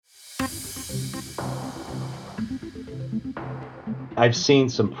I've seen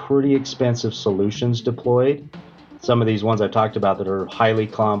some pretty expensive solutions deployed. Some of these ones I talked about that are highly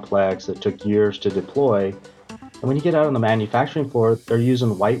complex, that took years to deploy. And when you get out on the manufacturing floor, they're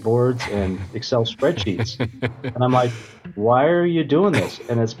using whiteboards and Excel spreadsheets. And I'm like, why are you doing this?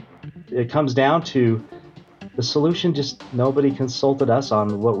 And it comes down to the solution, just nobody consulted us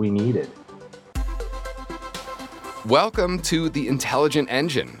on what we needed. Welcome to The Intelligent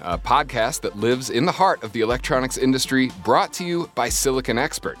Engine, a podcast that lives in the heart of the electronics industry, brought to you by Silicon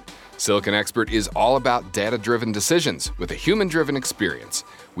Expert. Silicon Expert is all about data-driven decisions with a human-driven experience.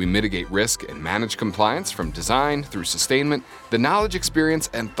 We mitigate risk and manage compliance from design through sustainment. The knowledge, experience,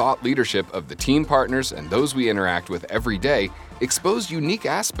 and thought leadership of the team partners and those we interact with every day expose unique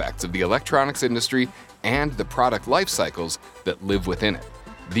aspects of the electronics industry and the product life cycles that live within it.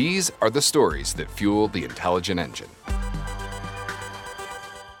 These are the stories that fuel the intelligent engine.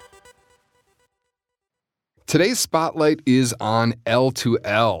 Today's spotlight is on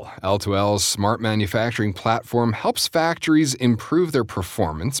L2L. L2L's smart manufacturing platform helps factories improve their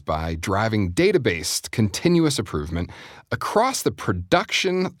performance by driving data-based continuous improvement across the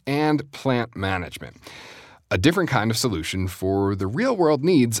production and plant management. A different kind of solution for the real-world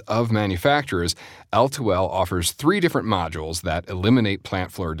needs of manufacturers, L2L offers 3 different modules that eliminate plant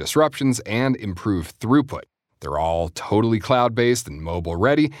floor disruptions and improve throughput. They're all totally cloud-based and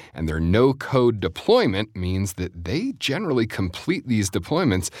mobile-ready, and their no-code deployment means that they generally complete these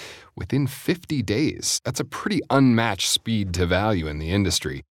deployments within 50 days. That's a pretty unmatched speed to value in the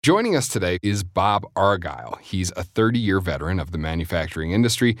industry. Joining us today is Bob Argyle. He's a 30-year veteran of the manufacturing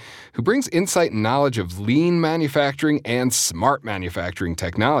industry who brings insight and knowledge of lean manufacturing and smart manufacturing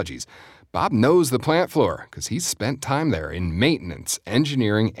technologies. Bob knows the plant floor because he's spent time there in maintenance,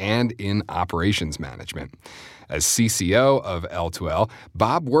 engineering, and in operations management. As CCO of L2L,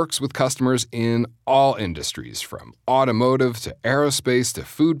 Bob works with customers in all industries, from automotive to aerospace to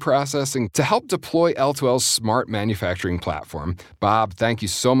food processing, to help deploy L2L's smart manufacturing platform. Bob, thank you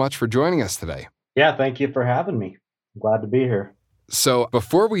so much for joining us today. Yeah, thank you for having me. I'm glad to be here. So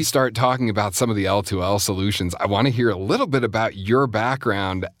before we start talking about some of the L2L solutions, I want to hear a little bit about your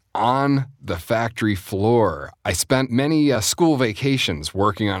background on the factory floor. I spent many school vacations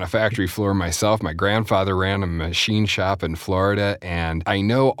working on a factory floor myself. My grandfather ran a machine shop in Florida, and I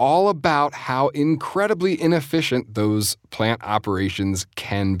know all about how incredibly inefficient those plant operations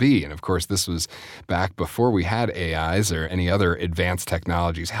can be. And of course, this was back before we had AIs or any other advanced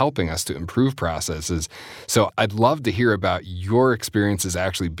technologies helping us to improve processes. So I'd love to hear about your experiences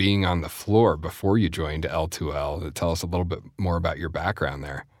actually being on the floor before you joined L2L. Tell us a little bit more about your background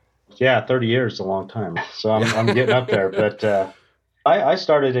there. Yeah, 30 years is a long time. So I'm getting up there. But I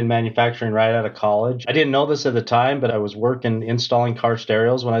started in manufacturing right out of college. I didn't know this at the time, but I was working installing car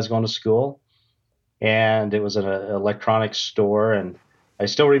stereos when I was going to school. And it was an electronics store. And I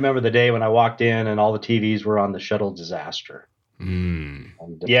still remember the day when I walked in and all the TVs were on the shuttle disaster. And,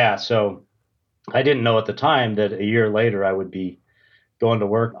 so I didn't know at the time that a year later I would be going to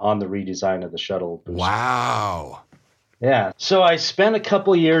work on the redesign of the shuttle booster. Wow. Yeah. So I spent a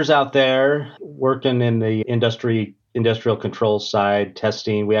couple years out there working in the industrial control side,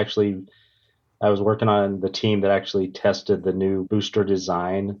 testing. I was working on the team that actually tested the new booster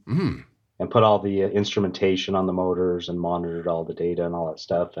design and put all the instrumentation on the motors and monitored all the data and all that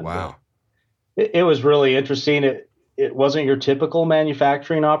stuff. And wow. It was really interesting. It wasn't your typical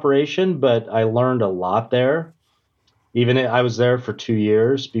manufacturing operation, but I learned a lot there. I was there for 2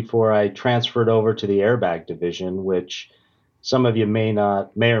 years before I transferred over to the airbag division, which some of you may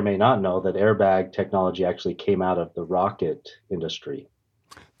or may not know that airbag technology actually came out of the rocket industry.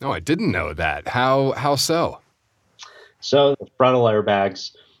 No, I didn't know that. How so? So the frontal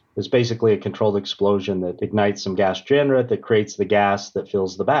airbags is basically a controlled explosion that ignites some gas generate that creates the gas that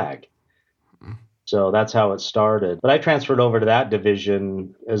fills the bag. So that's how it started. But I transferred over to that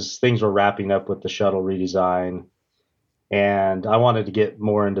division as things were wrapping up with the shuttle redesign. And I wanted to get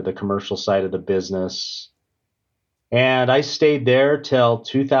more into the commercial side of the business. And I stayed there till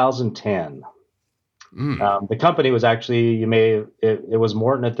 2010. The company was actually, it was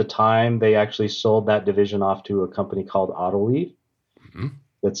Morton at the time. They actually sold that division off to a company called Autoliv.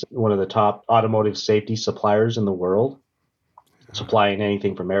 That's one of the top automotive safety suppliers in the world, supplying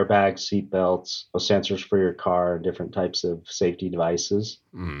anything from airbags, seat belts, sensors for your car, different types of safety devices.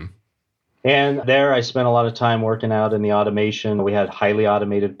 And there I spent a lot of time working out in the automation. We had highly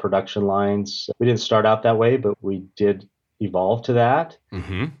automated production lines. We didn't start out that way, but we did evolve to that.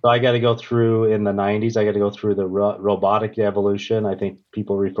 So I got to go through, in the 90s, I got to go through the robotic evolution. I think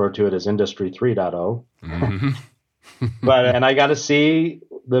people refer to it as Industry 3.0. And I got to see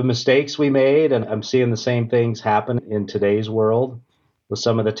the mistakes we made, and I'm seeing the same things happen in today's world. with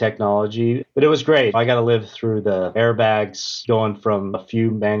some of the technology, but it was great. I got to live through the airbags going from a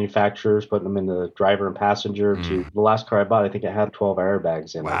few manufacturers, putting them in the driver and passenger to the last car I bought. I think it had 12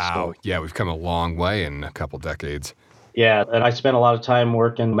 airbags in it. Wow. So, Yeah, we've come a long way in a couple decades. yeah, and I spent a lot of time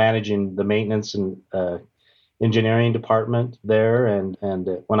working, managing the maintenance and engineering department there. And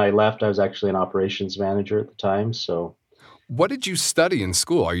when I left, I was actually an operations manager at the time. So, what did you study in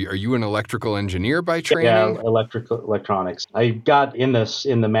school? Are you an electrical engineer by yeah, training? electronics. I got in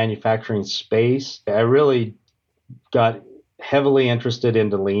the manufacturing space. I really got heavily interested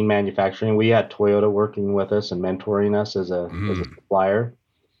into lean manufacturing. We had Toyota working with us and mentoring us as a supplier.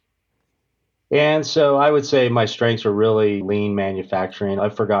 And so I would say my strengths are really lean manufacturing.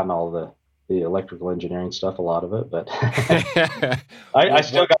 I've forgotten all the electrical engineering stuff, a lot of it, but I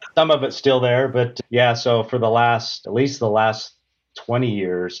still got some of it still there. But yeah, so for at least the last 20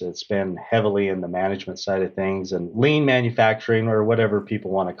 years, it's been heavily in the management side of things and lean manufacturing, or whatever people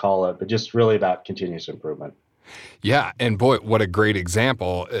want to call it, but just really about continuous improvement. Yeah, and boy, what a great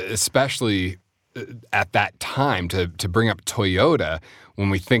example, especially at that time to bring up Toyota. When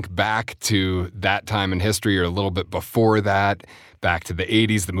we think back to that time in history, or a little bit before that, back to the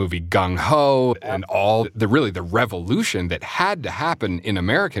 80s, the movie Gung Ho, and all the revolution that had to happen in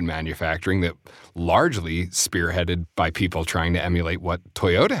American manufacturing, that largely spearheaded by people trying to emulate what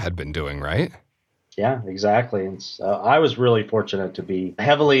Toyota had been doing, right? Yeah, exactly. And so I was really fortunate to be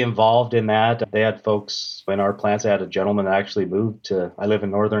heavily involved in that. They had folks in our plants. They had a gentleman that actually moved to, I live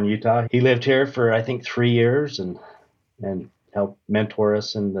in northern Utah. He lived here for, I think, 3 years and helped mentor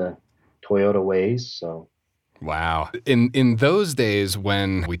us in the Toyota ways. So. Wow. In those days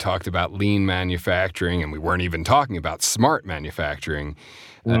when we talked about lean manufacturing, and we weren't even talking about smart manufacturing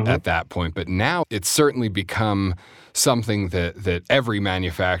at that point, but now it's certainly become something that every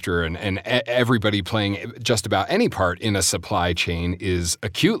manufacturer and everybody playing just about any part in a supply chain is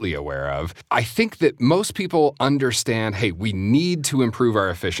acutely aware of. I think that most people understand, hey, we need to improve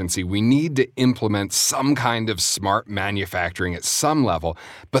our efficiency. We need to implement some kind of smart manufacturing at some level,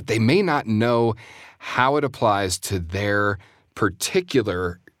 but they may not know how it applies to their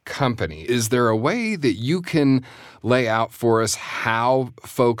particular company. Is there a way that you can lay out for us how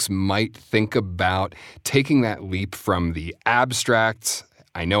folks might think about taking that leap from the abstract,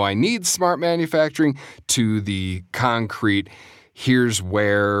 I know I need smart manufacturing, to the concrete, here's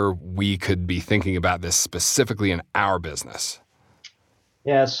where we could be thinking about this specifically in our business?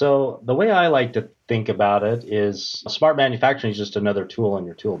 Yeah, so the way I like to think about it is smart manufacturing is just another tool in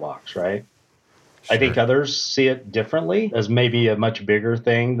your toolbox, right? Sure. I think others see it differently, as maybe a much bigger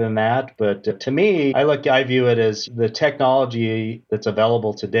thing than that. But to me, I view it as the technology that's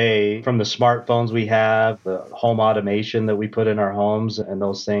available today, from the smartphones we have, the home automation that we put in our homes and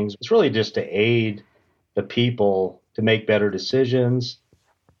those things. It's really just to aid the people to make better decisions,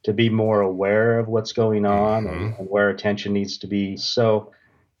 to be more aware of what's going on and where attention needs to be. So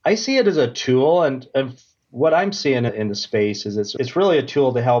I see it as a tool. And what I'm seeing in the space is it's really a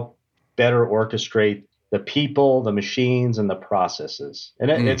tool to help better orchestrate the people, the machines, and the processes. And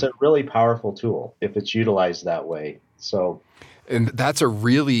it's a really powerful tool if it's utilized that way. So, and that's a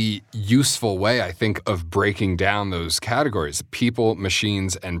really useful way, I think, of breaking down those categories: people,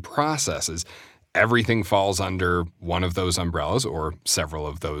 machines, and processes. Everything falls under one of those umbrellas or several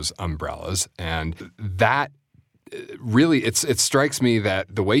of those umbrellas. And that really, it strikes me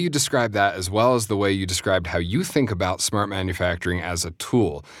that the way you described that, as well as the way you described how you think about smart manufacturing as a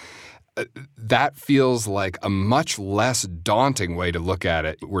tool, that feels like a much less daunting way to look at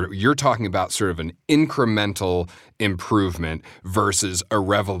it, where you're talking about sort of an incremental improvement versus a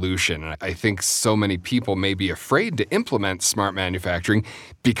revolution. And I think so many people may be afraid to implement smart manufacturing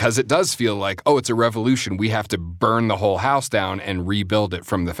because it does feel like, oh, it's a revolution. We have to burn the whole house down and rebuild it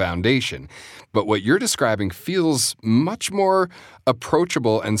from the foundation. But what you're describing feels much more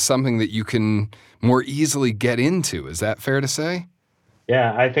approachable and something that you can more easily get into. Is that fair to say?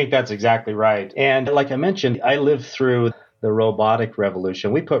 Yeah, I think that's exactly right. And like I mentioned, I lived through the robotic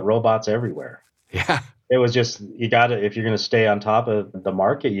revolution. We put robots everywhere. Yeah. It was just, if you're going to stay on top of the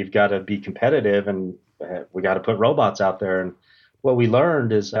market, you've got to be competitive, and we got to put robots out there. And what we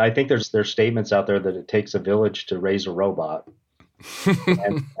learned is, I think there's statements out there that it takes a village to raise a robot.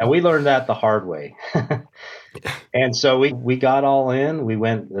 and we learned that the hard way. And so we got all in. We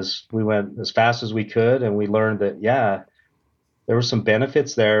went as fast as we could, and we learned that, yeah, there were some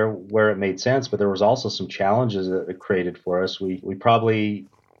benefits there where it made sense, but there was also some challenges that it created for us. We probably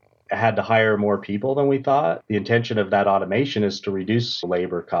had to hire more people than we thought. The intention of that automation is to reduce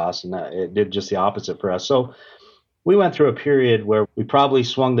labor costs, and it did just the opposite for us. So we went through a period where we probably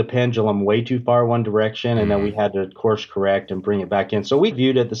swung the pendulum way too far one direction, and then we had to course correct and bring it back in. So we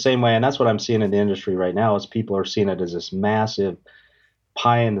viewed it the same way, and that's what I'm seeing in the industry right now is people are seeing it as this massive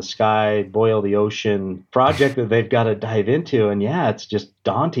pie in the sky, boil the ocean project that they've got to dive into. And yeah, it's just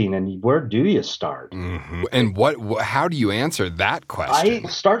daunting. And where do you start? Mm-hmm. And how do you answer that question? I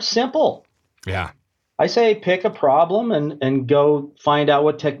start simple. Yeah. I say pick a problem and go find out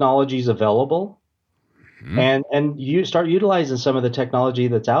what technology is available. Mm-hmm. And you start utilizing some of the technology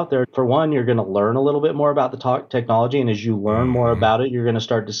that's out there. For one, you're going to learn a little bit more about the technology. And as you learn more about it, you're going to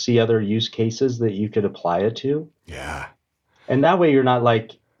start to see other use cases that you could apply it to. Yeah. And that way you're not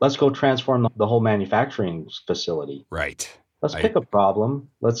like, let's go transform the whole manufacturing facility. Right. Let's pick a problem.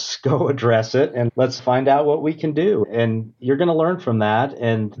 Let's go address it and let's find out what we can do. And you're going to learn from that.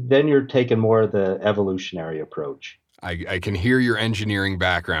 And then you're taking more of the evolutionary approach. I can hear your engineering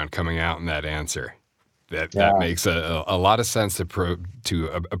background coming out in that answer. That makes a lot of sense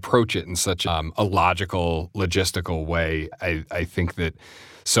to approach it in such a logical, logistical way. I think that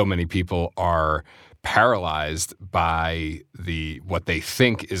so many people are paralyzed by what they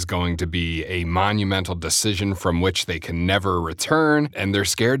think is going to be a monumental decision from which they can never return, and they're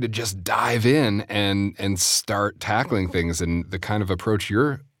scared to just dive in and start tackling things. And the kind of approach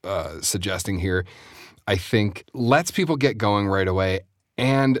you're suggesting here, I think, lets people get going right away.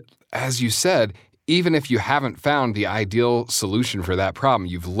 And as you said, even if you haven't found the ideal solution for that problem,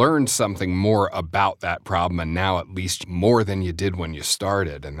 you've learned something more about that problem, and now at least more than you did when you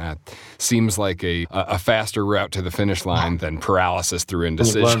started. And that seems like a faster route to the finish line than paralysis through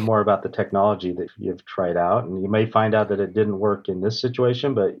indecision. You learn more about the technology that you've tried out, and you may find out that it didn't work in this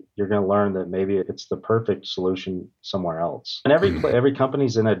situation, but you're going to learn that maybe it's the perfect solution somewhere else. And every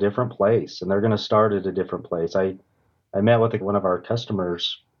company's in a different place, and they're going to start at a different place. I met with one of our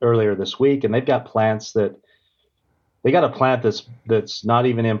customers earlier this week, and they've got plants they got a plant that's not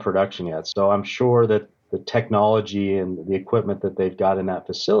even in production yet. So I'm sure that the technology and the equipment that they've got in that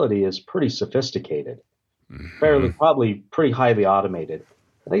facility is pretty sophisticated, probably pretty highly automated.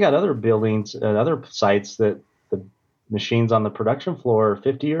 They got other buildings and other sites that the machines on the production floor are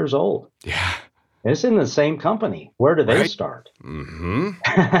 50 years old. Yeah. And it's in the same company. Where do they start?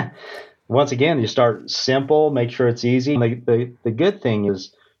 Mm-hmm. Once again, you start simple, make sure it's easy. The good thing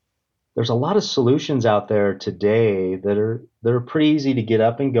is there's a lot of solutions out there today that are pretty easy to get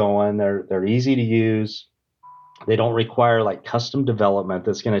up and going. They're easy to use. They don't require like custom development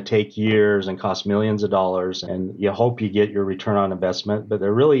that's going to take years and cost millions of dollars. And you hope you get your return on investment. But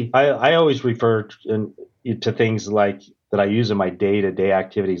they're really, I always refer to things like that I use in my day-to-day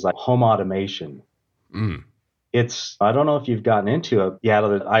activities, like home automation. I don't know if you've gotten into it. You add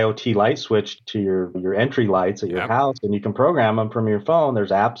an IoT light switch to your entry lights at your house, and you can program them from your phone.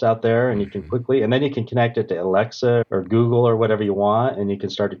 There's apps out there, and you can and then you can connect it to Alexa or Google or whatever you want, and you can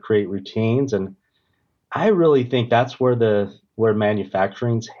start to create routines. And I really think that's where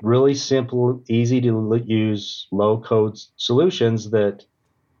manufacturing's really simple, easy to use, low-code solutions that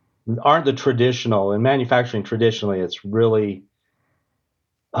aren't the traditional. In manufacturing, traditionally, it's really,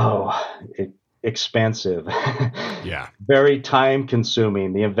 expensive. Yeah. Very time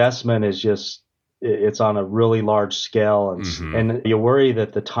consuming. The investment is it's on a really large scale. And you worry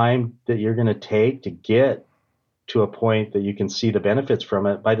that the time that you're going to take to get to a point that you can see the benefits from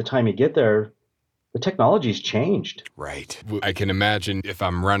it, by the time you get there, the technology's changed. Right. I can imagine if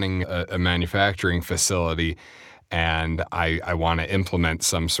I'm running a manufacturing facility and I want to implement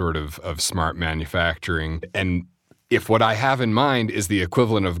some sort of smart manufacturing, and if what I have in mind is the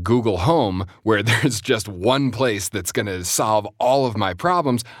equivalent of Google Home, where there's just one place that's going to solve all of my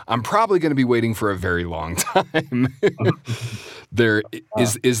problems, I'm probably going to be waiting for a very long time.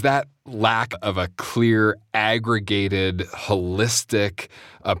 Is that lack of a clear, aggregated, holistic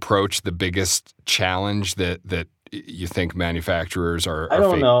approach the biggest challenge that you think manufacturers are I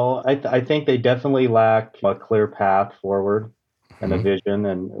don't know. I think they definitely lack a clear path forward and a vision.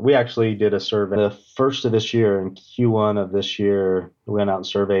 And we actually did a survey the first of this year, in Q1 of this year. We went out and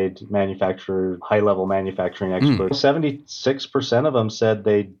surveyed high-level manufacturing experts. 76% of them said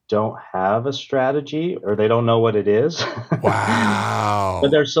they don't have a strategy or they don't know what it is. Wow. But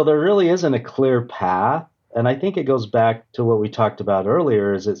there really isn't a clear path. And I think it goes back to what we talked about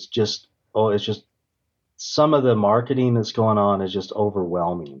earlier, is it's just some of the marketing that's going on is just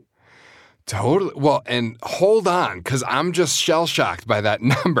overwhelming. Totally. Well, and hold on, because I'm just shell-shocked by that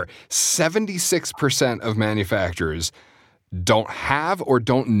number. 76% of manufacturers don't have or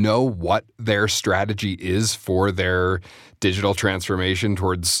don't know what their strategy is for their digital transformation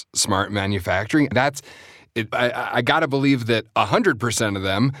towards smart manufacturing. I got to believe that 100% of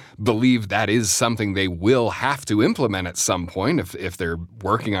them believe that is something they will have to implement at some point if they're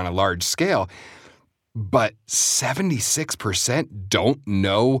working on a large scale. But 76% don't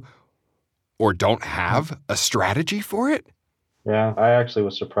know or don't have a strategy for it? Yeah, I actually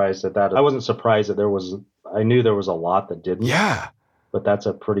was surprised at that. I wasn't surprised that I knew there was a lot that didn't. Yeah. But that's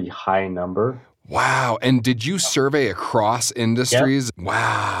a pretty high number. Wow. And did you survey across industries? Yep.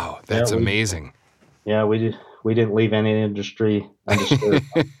 Wow. That's amazing. Yeah, we didn't leave any industry undisturbed.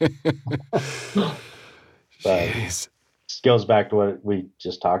 Jeez. This goes back to what we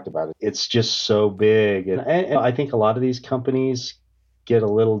just talked about. It's just so big. And I think a lot of these companies get a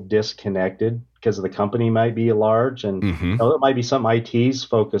little disconnected because the company might be large and it might be something IT's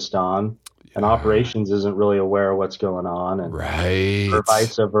focused on. And operations isn't really aware of what's going on, and or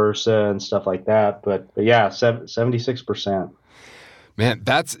vice versa and stuff like that. But yeah, 76%. Man,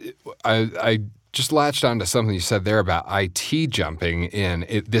 I just latched onto something you said there about IT jumping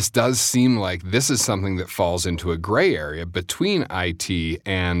in. This does seem like this is something that falls into a gray area between IT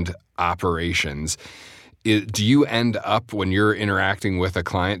and operations. Do you end up, when you're interacting with a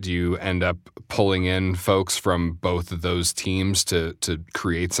client, do you end up pulling in folks from both of those teams to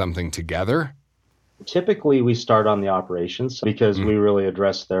create something together? Typically, we start on the operations because we really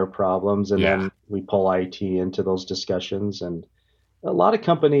address their problems, and then we pull IT into those discussions. And a lot of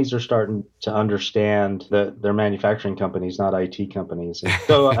companies are starting to understand that they're manufacturing companies, not IT companies. And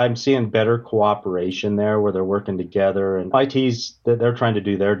so I'm seeing better cooperation there where they're working together. And IT's, they're trying to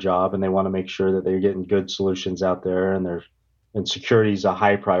do their job, and they want to make sure that they're getting good solutions out there, and security is a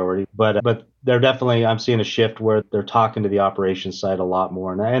high priority. But they're definitely, I'm seeing a shift where they're talking to the operations side a lot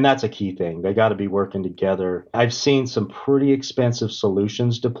more. And that's a key thing. They got to be working together. I've seen some pretty expensive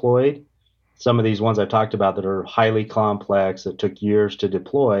solutions deployed. Some of these ones I talked about that are highly complex, that took years to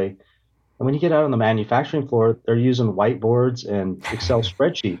deploy. And when you get out on the manufacturing floor, they're using whiteboards and Excel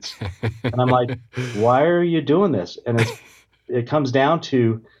spreadsheets. And I'm like, why are you doing this? And it comes down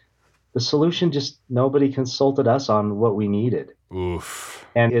to the solution, just nobody consulted us on what we needed. Oof.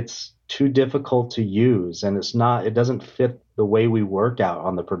 And it's too difficult to use, and it doesn't fit the way we work out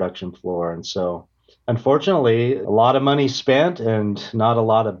on the production floor. And so, unfortunately, a lot of money spent and not a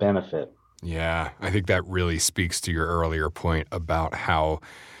lot of benefit. Yeah, I think that really speaks to your earlier point about how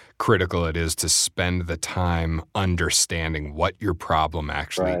critical it is to spend the time understanding what your problem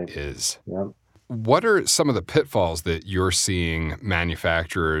actually is. Yep. What are some of the pitfalls that you're seeing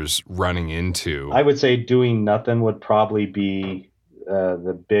manufacturers running into? I would say doing nothing would probably be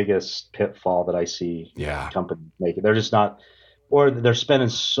the biggest pitfall that I see companies making. They're just not, or they're spending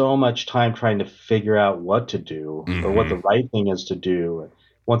so much time trying to figure out what to do or what the right thing is to do.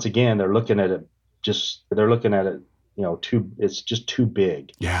 Once again, they're looking at it, it's just too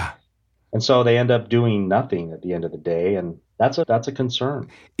big. Yeah. And so they end up doing nothing at the end of the day. And that's a concern.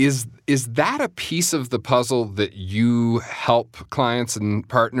 Is that a piece of the puzzle that you help clients and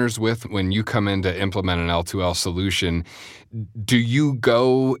partners with when you come in to implement an L2L solution? Do you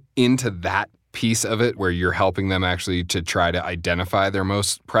go into that piece of it where you're helping them actually to try to identify their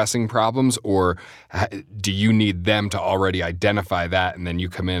most pressing problems, or do you need them to already identify that and then you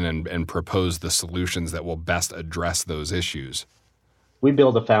come in and propose the solutions that will best address those issues? We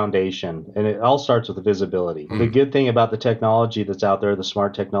build a foundation, and it all starts with the visibility. The good thing about the technology that's out there, the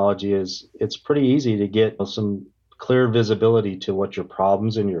smart technology, is it's pretty easy to get some clear visibility to what your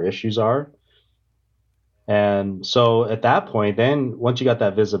problems and your issues are. And so at that point, then once you got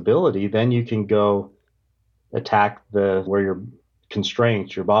that visibility, then you can go attack where your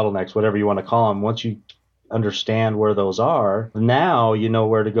constraints, your bottlenecks, whatever you want to call them. Once you understand where those are, now you know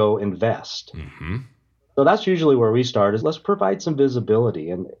where to go invest. So that's usually where we start, is let's provide some visibility,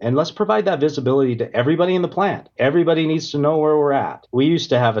 and let's provide that visibility to everybody in the plant. Everybody needs to know where we're at. We used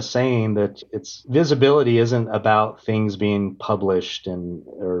to have a saying that visibility isn't about things being published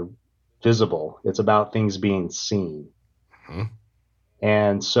or visible. It's about things being seen.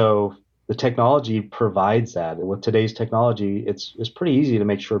 And so the technology provides that. With today's technology, it's pretty easy to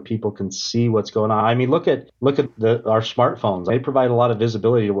make sure people can see what's going on. I mean, look at our smartphones. They provide a lot of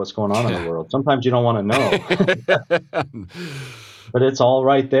visibility to what's going on in the world. Sometimes you don't want to know, but it's all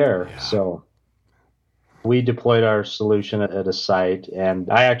right there. Yeah. So we deployed our solution at a site,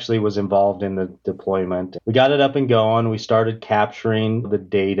 and I actually was involved in the deployment. We got it up and going. We started capturing the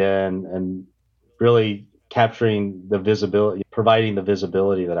data and really capturing the visibility, providing the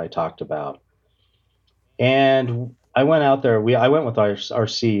visibility that I talked about. And I went out there. I went with our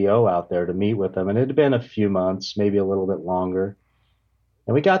CEO out there to meet with them, and it had been a few months, maybe a little bit longer.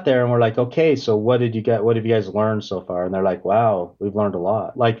 And we got there and we're like, okay, so what have you guys learned so far? And they're like, wow, we've learned a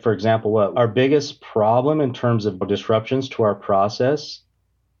lot. Like, for example, what our biggest problem in terms of disruptions to our process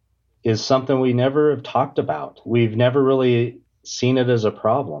is something we never have talked about. We've never really seen it as a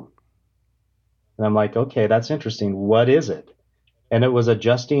problem. And I'm like, okay, that's interesting. What is it? And it was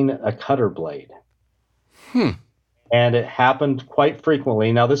adjusting a cutter blade. Hmm. And it happened quite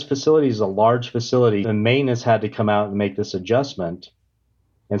frequently. Now, this facility is a large facility, and maintenance had to come out and make this adjustment.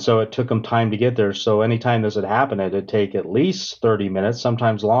 And so it took them time to get there. So anytime this would happen, it'd take at least 30 minutes,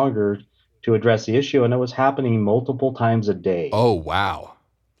 sometimes longer, to address the issue. And it was happening multiple times a day. Oh, wow.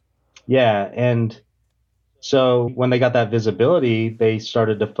 Yeah. And so when they got that visibility, they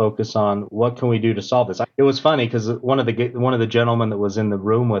started to focus on what can we do to solve this. It was funny because one of the gentlemen that was in the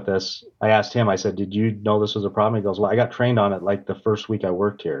room with us, I asked him, I said, "Did you know this was a problem?" He goes, "Well, I got trained on it like the first week I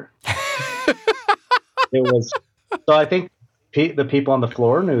worked here." It was so I think the people on the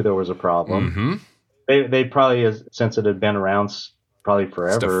floor knew there was a problem. Mm-hmm. They probably, since it had been around probably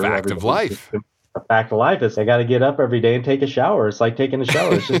forever. It's a fact of life. A fact of life is they got to get up every day and take a shower. It's like taking a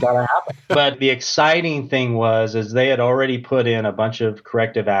shower. It's just got to happen. But the exciting thing is they had already put in a bunch of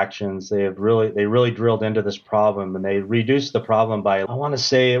corrective actions. They really drilled into this problem, and they reduced the problem by, I want to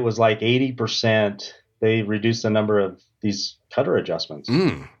say it was like 80%. They reduced the number of these cutter adjustments.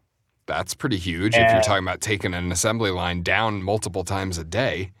 That's pretty huge if you're talking about taking an assembly line down multiple times a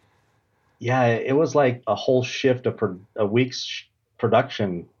day. Yeah, it was like a whole shift of a week's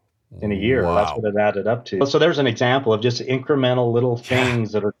production in a year. Wow. That's what it added up to. So there's an example of just incremental little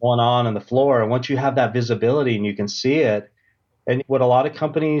things that are going on the floor. And once you have that visibility and you can see it, and one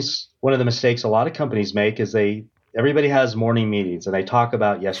of the mistakes a lot of companies make is everybody has morning meetings and they talk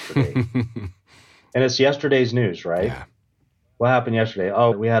about yesterday. And it's yesterday's news, right? Yeah. What happened yesterday?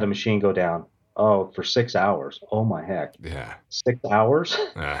 Oh, we had a machine go down. Oh, for 6 hours. Oh my heck. Yeah. 6 hours?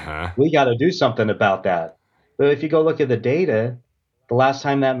 Uh-huh. We got to do something about that. But if you go look at the data, the last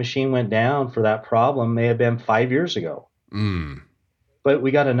time that machine went down for that problem may have been 5 years ago. But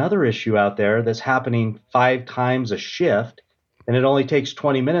we got another issue out there that's happening 5 times a shift, and it only takes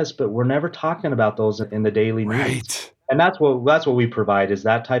 20 minutes, but we're never talking about those in the daily news. Right. And that's what we provide, is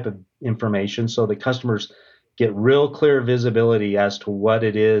that type of information, so the customers get real clear visibility as to what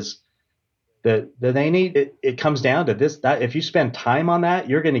it is that they need. It comes down to this, that if you spend time on that,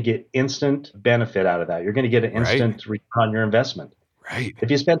 you're going to get instant benefit out of that. You're going to get an instant return on your investment. Right.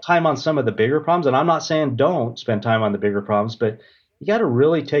 If you spend time on some of the bigger problems, and I'm not saying don't spend time on the bigger problems, but you got to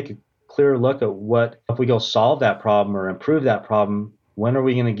really take a clear look at if we go solve that problem or improve that problem, when are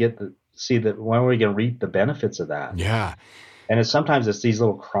we going to when are we going to reap the benefits of that? Yeah. And sometimes it's these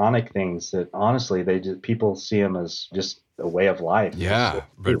little chronic things that honestly, people see them as just a way of life. Yeah.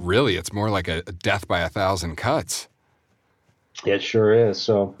 But really, it's more like a death by 1,000 cuts. It sure is.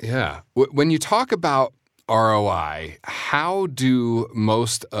 So, yeah. When you talk about ROI, how do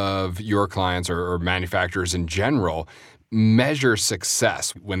most of your clients or manufacturers in general measure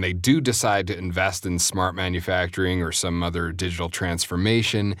success when they do decide to invest in smart manufacturing or some other digital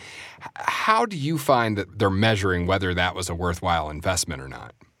transformation? How do you find that they're measuring whether that was a worthwhile investment or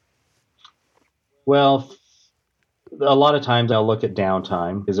not? Well, a lot of times I'll look at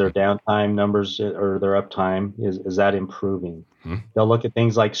downtime. Is there downtime numbers or their uptime? Is that improving? They'll look at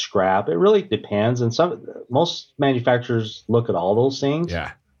things like scrap. It really depends. And most manufacturers look at all those things.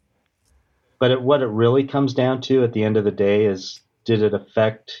 Yeah. But what it really comes down to at the end of the day is, did it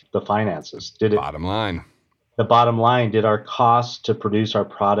affect the finances? Bottom line. The bottom line, did our cost to produce our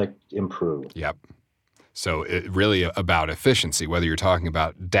product improve? Yep. So it really about efficiency, whether you're talking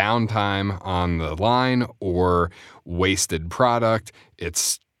about downtime on the line or wasted product,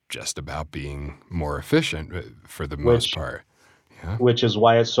 it's just about being more efficient for the most part. Yeah. Which is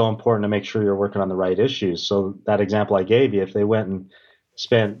why it's so important to make sure you're working on the right issues. So that example I gave you, if they went and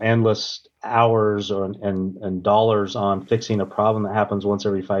spent endless hours and dollars on fixing a problem that happens once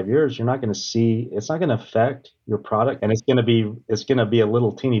every 5 years, you're not going to see, it's not going to affect your product, and it's going to be a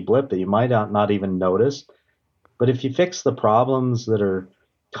little teeny blip that you might not even notice. But if you fix the problems that are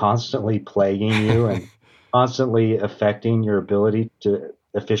constantly plaguing you and constantly affecting your ability to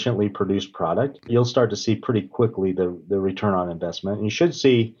efficiently produce product, you'll start to see pretty quickly the return on investment. And you should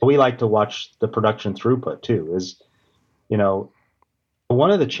see, we like to watch the production throughput too, is, one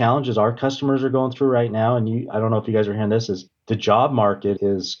of the challenges our customers are going through right now, and I don't know if you guys are hearing this, is the job market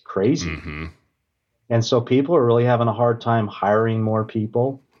is crazy. Mm-hmm. And so people are really having a hard time hiring more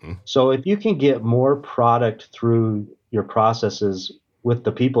people. Mm-hmm. So if you can get more product through your processes with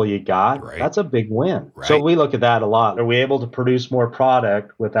the people you got, that's a big win. Right. So we look at that a lot. Are we able to produce more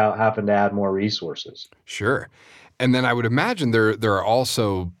product without having to add more resources? Sure. And then I would imagine there are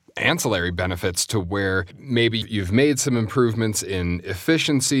also ancillary benefits to where maybe you've made some improvements in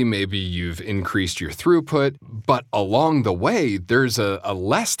efficiency, maybe you've increased your throughput, but along the way, there's a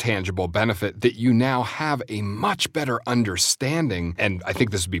less tangible benefit that you now have a much better understanding. And I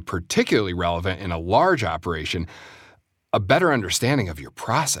think this would be particularly relevant in a large operation, a better understanding of your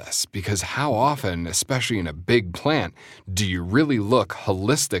process, because how often, especially in a big plant, do you really look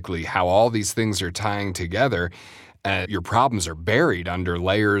holistically how all these things are tying together? Your problems are buried under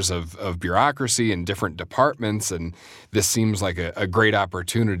layers of bureaucracy and different departments, and this seems like a great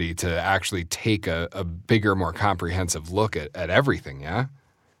opportunity to actually take a bigger, more comprehensive look at everything, yeah?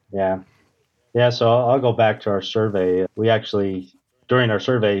 Yeah, so I'll go back to our survey. We actually, during our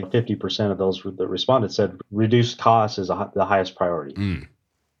survey, 50% of those that responded said reduced costs is the highest priority.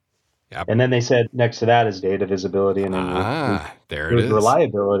 Yep. And then they said next to that is data visibility and there it is.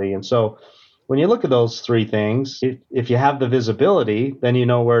 Reliability. And so when you look at those three things, if you have the visibility, then you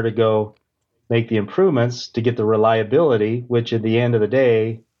know where to go make the improvements to get the reliability, which at the end of the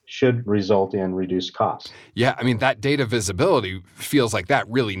day should result in reduced costs. Yeah, I mean, that data visibility feels like that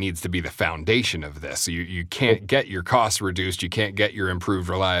really needs to be the foundation of this. You can't get your costs reduced, you can't get your improved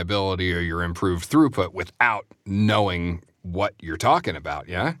reliability or your improved throughput without knowing what you're talking about,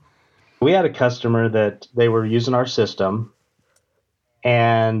 yeah? We had a customer that they were using our system,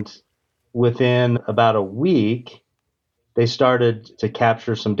 and within about a week, they started to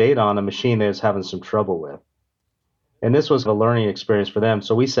capture some data on a machine they was having some trouble with. And this was a learning experience for them.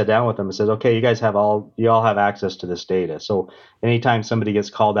 So we sat down with them and said, okay, you all have access to this data. So anytime somebody gets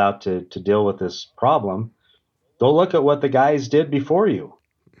called out to deal with this problem, go look at what the guys did before you.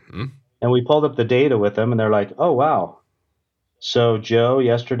 Mm-hmm. And we pulled up the data with them, and they're like, oh, wow. So Joe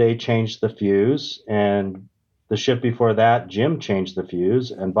yesterday changed the fuse, and the shift before that, Jim changed the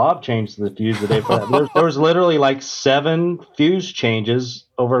fuse, and Bob changed the fuse the day before that. There was literally like 7 fuse changes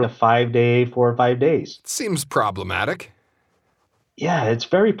over a 4 or 5 days. Seems problematic. Yeah, it's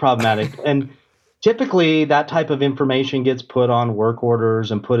very problematic. And typically that type of information gets put on work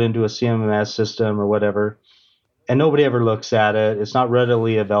orders and put into a CMMS system or whatever, and nobody ever looks at it. It's not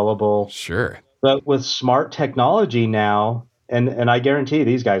readily available. Sure. But with smart technology now, and I guarantee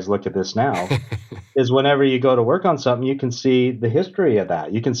these guys look at this now, is whenever you go to work on something, you can see the history of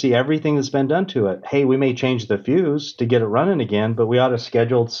that. You can see everything that's been done to it. Hey, we may change the fuse to get it running again, but we ought to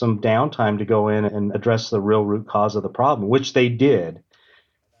schedule some downtime to go in and address the real root cause of the problem, which they did.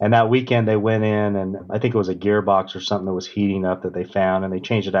 And that weekend they went in, and I think it was a gearbox or something that was heating up that they found, and they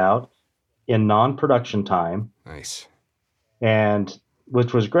changed it out in non-production time. Nice. And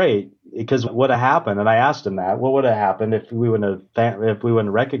which was great, because what would have happened, and I asked him that, what would have happened if we wouldn't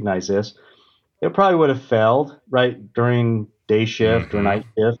have recognized this? It probably would have failed right during day shift or night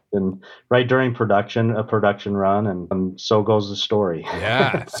shift, and right during a production run, and so goes the story.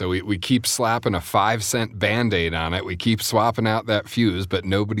 Yeah, so we keep slapping a 5-cent Band-Aid on it. We keep swapping out that fuse, but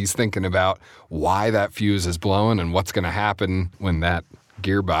nobody's thinking about why that fuse is blowing and what's going to happen when that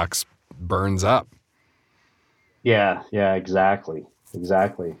gearbox burns up. Yeah, exactly.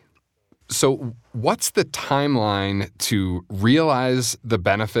 So what's the timeline to realize the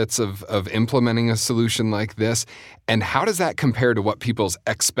benefits of implementing a solution like this? And how does that compare to what people's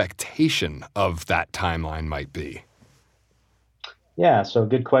expectation of that timeline might be? Yeah, so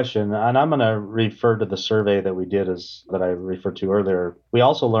good question. And I'm going to refer to the survey that we did that I referred to earlier. We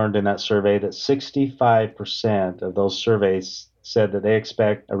also learned in that survey that 65% of those surveys said that they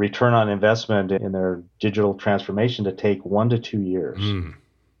expect a return on investment in their digital transformation to take 1 to 2 years.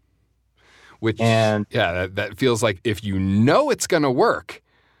 That feels like if you know it's going to work,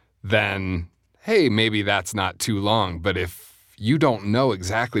 then, hey, maybe that's not too long. But if you don't know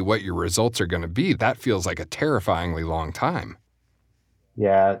exactly what your results are going to be, that feels like a terrifyingly long time.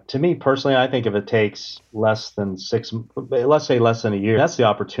 Yeah, to me personally, I think if it takes less than let's say less than a year, that's the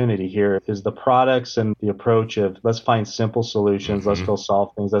opportunity here, is the products and the approach of let's find simple solutions, let's go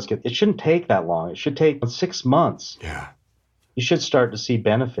solve things, it shouldn't take that long. It should take 6 months. Yeah. You should start to see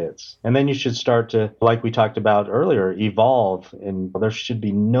benefits. And then you should start to, like we talked about earlier, evolve. And there should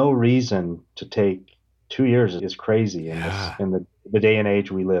be no reason to take 2 years. It's crazy in the day and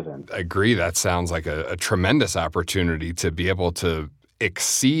age we live in. I agree. That sounds like a tremendous opportunity to be able to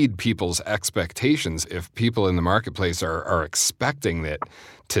exceed people's expectations. If people in the marketplace are expecting it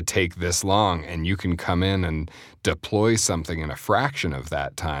to take this long, and you can come in and deploy something in a fraction of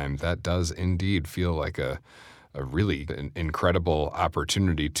that time, that does indeed feel like a really incredible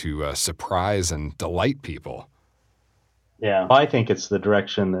opportunity to surprise and delight people. Yeah, I think it's the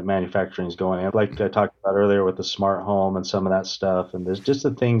direction that manufacturing is going in. Like I talked about earlier with the smart home and some of that stuff, and there's just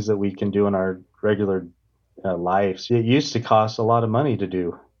the things that we can do in our regular life. So it used to cost a lot of money to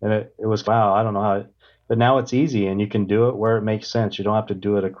do. And it was, wow, I don't know how, but now it's easy and you can do it where it makes sense. You don't have to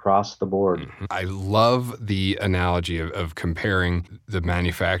do it across the board. I love the analogy of comparing the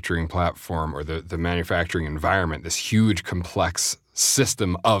manufacturing platform or the manufacturing environment, this huge, complex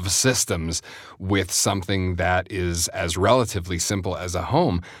system of systems, with something that is as relatively simple as a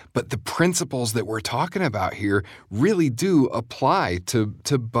home. But the principles that we're talking about here really do apply to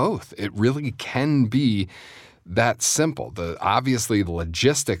both. It really can be that simple. Obviously, the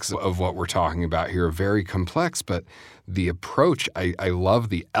logistics of what we're talking about here are very complex, but the approach, I love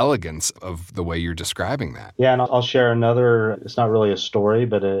the elegance of the way you're describing that. Yeah, and I'll share another, it's not really a story,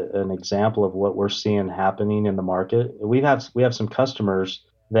 but an example of what we're seeing happening in the market. We have some customers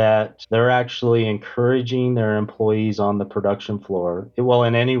that they're actually encouraging their employees on the production floor. Well,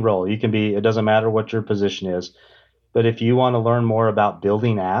 in any role, it doesn't matter what your position is, but if you want to learn more about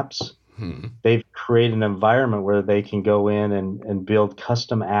building apps, they've created an environment where they can go in and build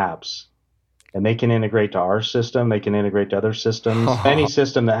custom apps. And they can integrate to our system. They can integrate to other systems, any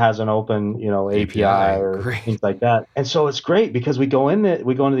system that has an open, API or great. Things like that. And so it's great because we go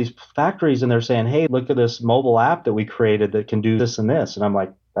into these factories and they're saying, "Hey, look at this mobile app that we created that can do this and this." And I'm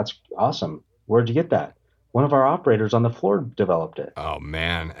like, "That's awesome. Where'd you get that?" One of our operators on the floor developed it. Oh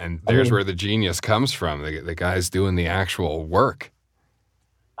man, and there's where the genius comes from. The guys doing the actual work.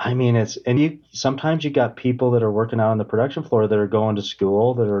 I mean, sometimes you got people that are working out on the production floor that are going to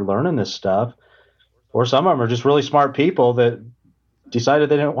school, that are learning this stuff, or some of them are just really smart people that decided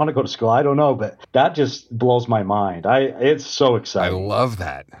they didn't want to go to school. I don't know, but that just blows my mind. It's so exciting. I love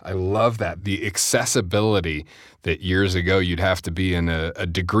that. The accessibility that years ago you'd have to be in a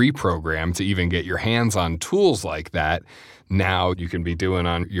degree program to even get your hands on tools like that. Now you can be doing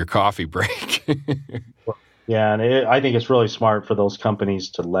on your coffee break. Yeah, and I think it's really smart for those companies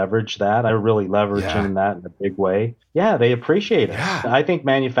to leverage that. They're really leveraging that in a big way. Yeah, they appreciate it. Yeah. I think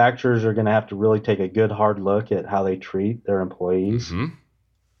manufacturers are going to have to really take a good hard look at how they treat their employees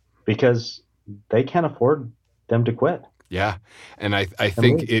because they can't afford them to quit. Yeah, and I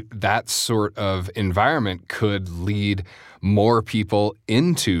think that sort of environment could lead more people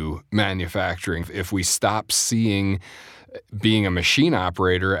into manufacturing if we stop seeing being a machine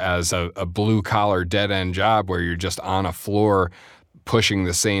operator as a blue-collar dead-end job where you're just on a floor pushing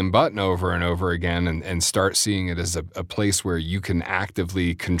the same button over and over again and start seeing it as a place where you can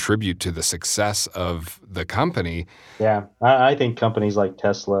actively contribute to the success of the company. Yeah, I think companies like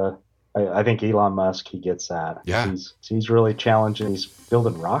Tesla, I think Elon Musk, he gets that. Yeah. He's really challenging. He's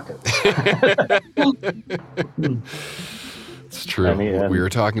building rockets. It's true. We were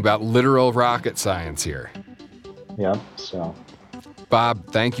talking about literal rocket science here. Yep. So, Bob,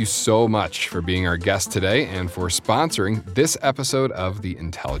 thank you so much for being our guest today and for sponsoring this episode of the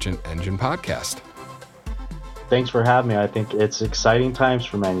Intelligent Engine Podcast. Thanks for having me. I think it's exciting times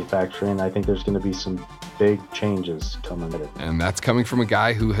for manufacturing. I think there's going to be some big changes coming with it. And that's coming from a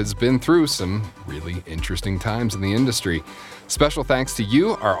guy who has been through some really interesting times in the industry. Special thanks to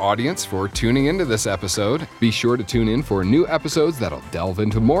you, our audience, for tuning into this episode. Be sure to tune in for new episodes that'll delve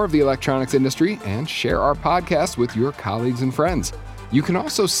into more of the electronics industry and share our podcast with your colleagues and friends. You can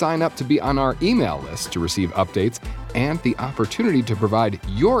also sign up to be on our email list to receive updates and the opportunity to provide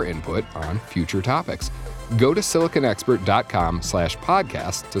your input on future topics. Go to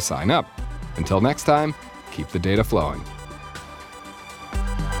siliconexpert.com/podcast to sign up. Until next time, keep the data flowing.